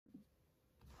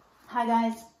Hi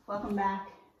guys, welcome back.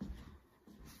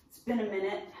 It's been a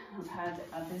minute. I've had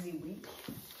a busy week.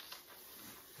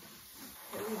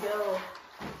 Here we go.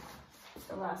 It's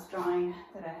the last drawing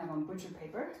that I have on butcher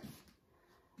paper.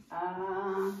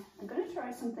 I'm going to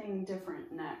try something different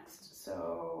next,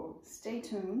 so stay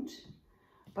tuned.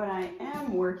 But I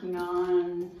am working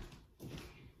on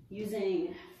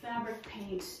using fabric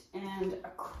paint and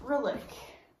acrylic.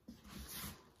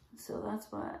 So that's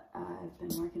what I've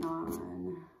been working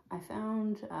on. I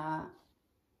found,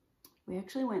 we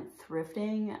actually went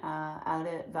thrifting out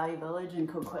at Value Village in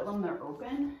Coquitlam. They're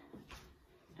open.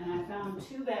 And I found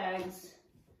 2 bags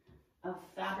of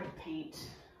fabric paint,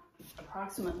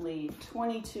 approximately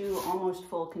 22 almost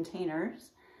full containers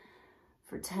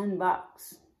for 10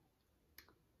 bucks.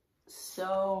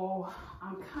 So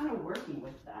I'm kind of working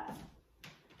with that.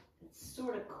 It's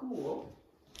sort of cool.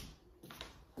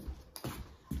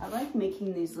 I like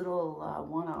making these little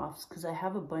one-offs because I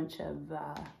have a bunch of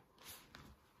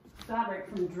fabric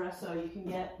from Dresso. You can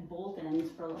get bolt ends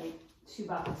for like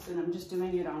 $2, and I'm just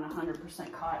doing it on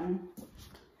 100% cotton.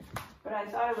 But I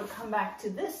thought I would come back to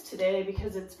this today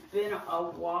because it's been a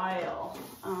while.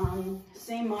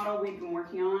 Same model we've been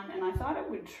working on, and I thought I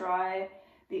would try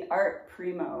the Art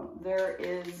Primo. There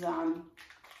is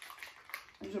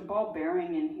there's a ball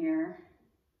bearing in here.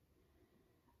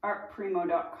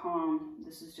 Artprimo.com.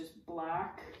 This is just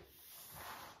black.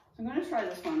 So I'm going to try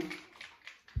this one.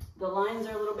 The lines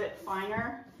are a little bit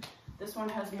finer. This one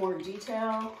has more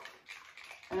detail.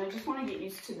 And I just want to get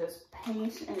used to this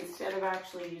paint instead of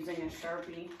actually using a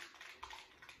Sharpie.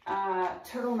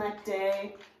 Turtleneck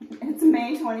day. It's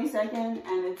May 22nd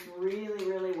and it's really,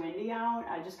 really windy out.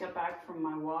 I just got back from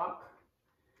my walk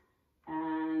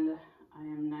and I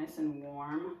am nice and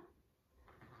warm.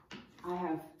 I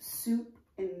have soup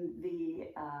in the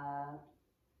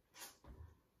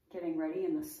getting ready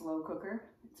in the slow cooker.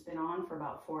 It's been on for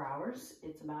about 4 hours.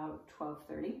 It's about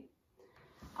 12:30.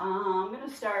 I'm gonna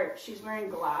start, she's wearing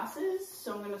glasses,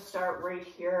 so I'm gonna start right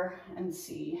here and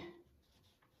see.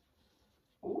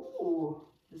 Ooh,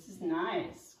 this is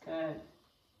nice, good.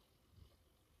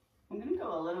 I'm gonna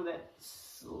go a little bit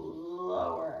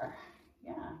slower.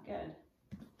 Yeah, good.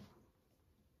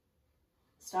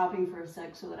 Stopping for a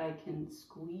sec so that I can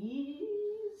squeeze.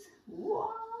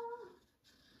 Whoa.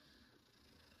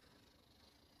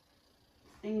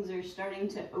 Things are starting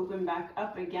to open back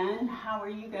up again. How are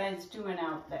you guys doing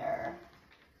out there?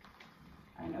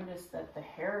 I noticed that the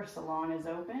hair salon is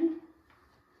open.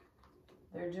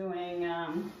 They're doing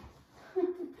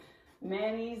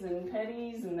manis and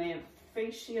pedis, and they have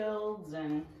face shields,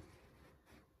 and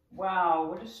wow,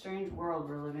 what a strange world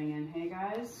we're living in, hey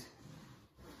guys?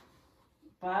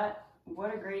 But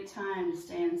what a great time to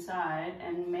stay inside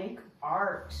and make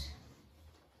art.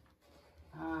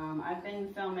 I've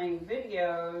been filming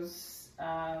videos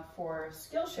for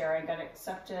Skillshare. I got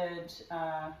accepted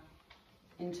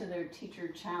into their teacher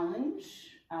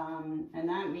challenge, and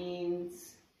that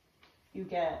means you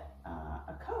get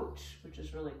a coach, which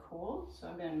is really cool. So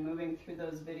I've been moving through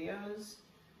those videos.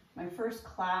 My first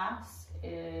class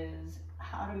is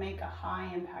how to make a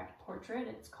high impact portrait.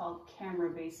 It's called Camera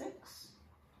Basics.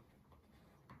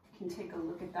 You can take a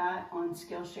look at that on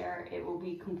Skillshare. It will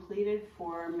be completed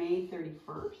for May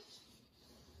 31st.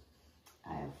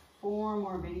 I have 4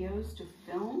 more videos to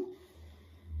film.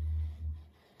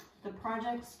 The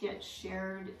projects get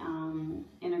shared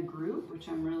in a group, which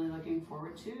I'm really looking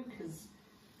forward to because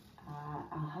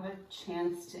I'll have a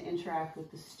chance to interact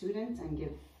with the students and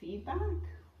give feedback,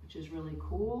 which is really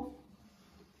cool.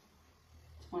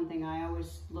 It's one thing I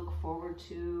always look forward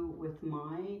to with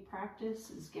my practice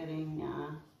is getting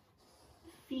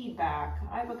feedback.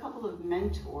 I have a couple of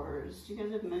mentors. Do you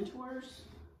guys have mentors?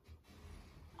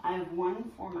 I have one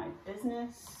for my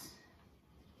business,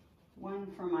 one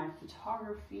for my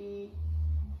photography.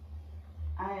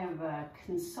 I have a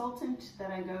consultant that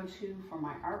I go to for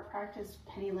my art practice,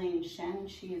 Penny Lane Shen.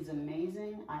 She is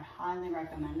amazing. I highly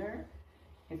recommend her.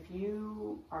 If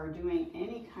you are doing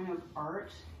any kind of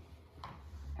art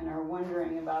and are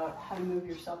wondering about how to move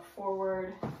yourself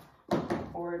forward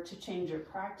or to change your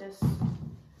practice,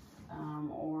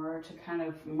 or to kind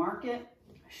of market,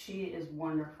 she is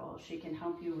wonderful. She can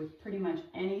help you with pretty much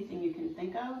anything you can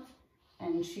think of,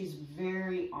 and she's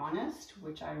very honest,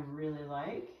 which I really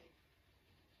like.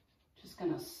 Just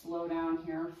gonna slow down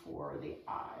here for the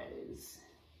eyes.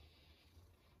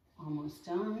 Almost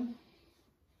done.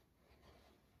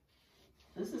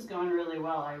 This is going really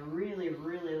well. I really,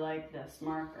 really like this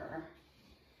marker.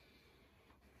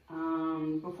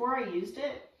 Before I used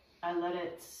it, I let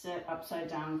it sit upside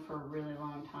down for a really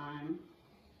long time.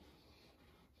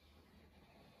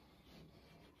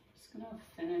 Just gonna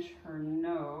finish her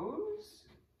nose.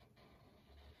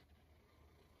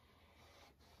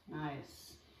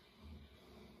 Nice.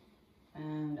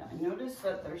 And I noticed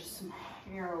that there's some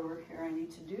hair over here I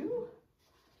need to do.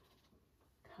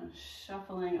 Kind of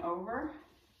shuffling over.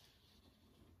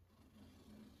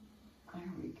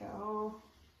 There we go.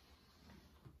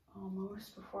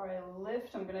 Almost. Before I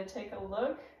lift, I'm gonna take a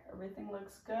look. Everything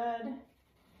looks good.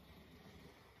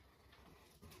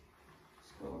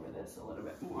 Let's go over this a little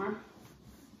bit more.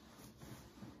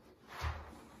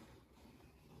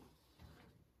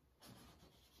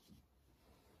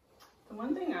 The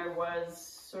one thing I was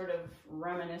sort of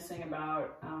reminiscing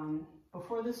about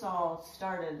before this all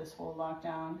started, this whole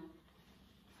lockdown,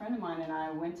 a friend of mine and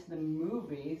I went to the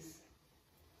movies.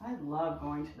 I love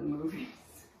going to the movies.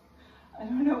 I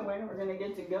don't know when we're gonna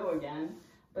get to go again,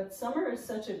 but summer is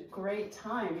such a great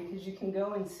time because you can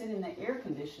go and sit in the air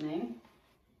conditioning.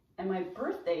 And my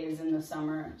birthday is in the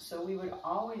summer, so we would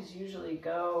always usually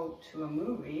go to a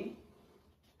movie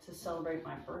to celebrate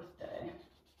my birthday.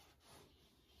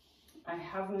 I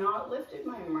have not lifted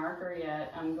my marker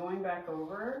yet. I'm going back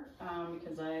over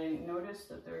because I noticed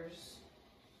that there's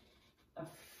a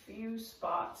few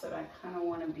spots that I kind of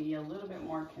want to be a little bit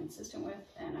more consistent with,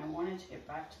 and I wanted to get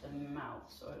back to the mouth,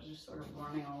 so I was just sort of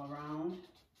running all around.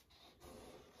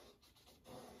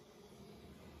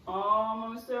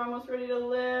 Almost there, almost ready to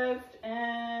lift,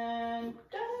 and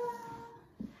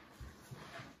ta-da!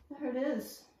 There it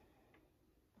is.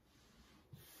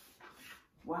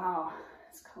 Wow.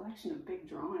 This collection of big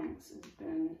drawings has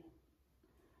been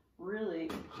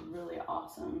really, really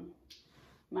awesome.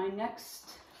 My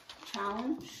next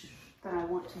challenge that I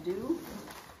want to do,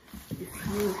 if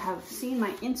you have seen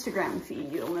my Instagram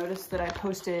feed, you'll notice that I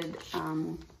posted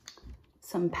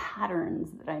some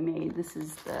patterns that I made. This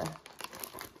is the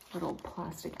little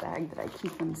plastic bag that I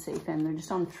keep them safe in. They're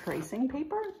just on tracing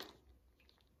paper,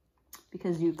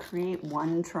 because you create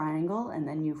one triangle and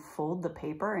then you fold the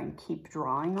paper and keep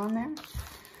drawing on there.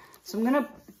 So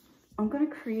I'm gonna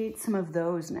create some of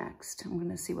those next. I'm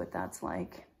gonna see what that's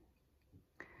like.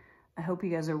 I hope you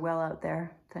guys are well out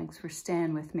there. Thanks for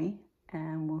staying with me,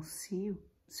 and we'll see you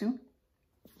soon.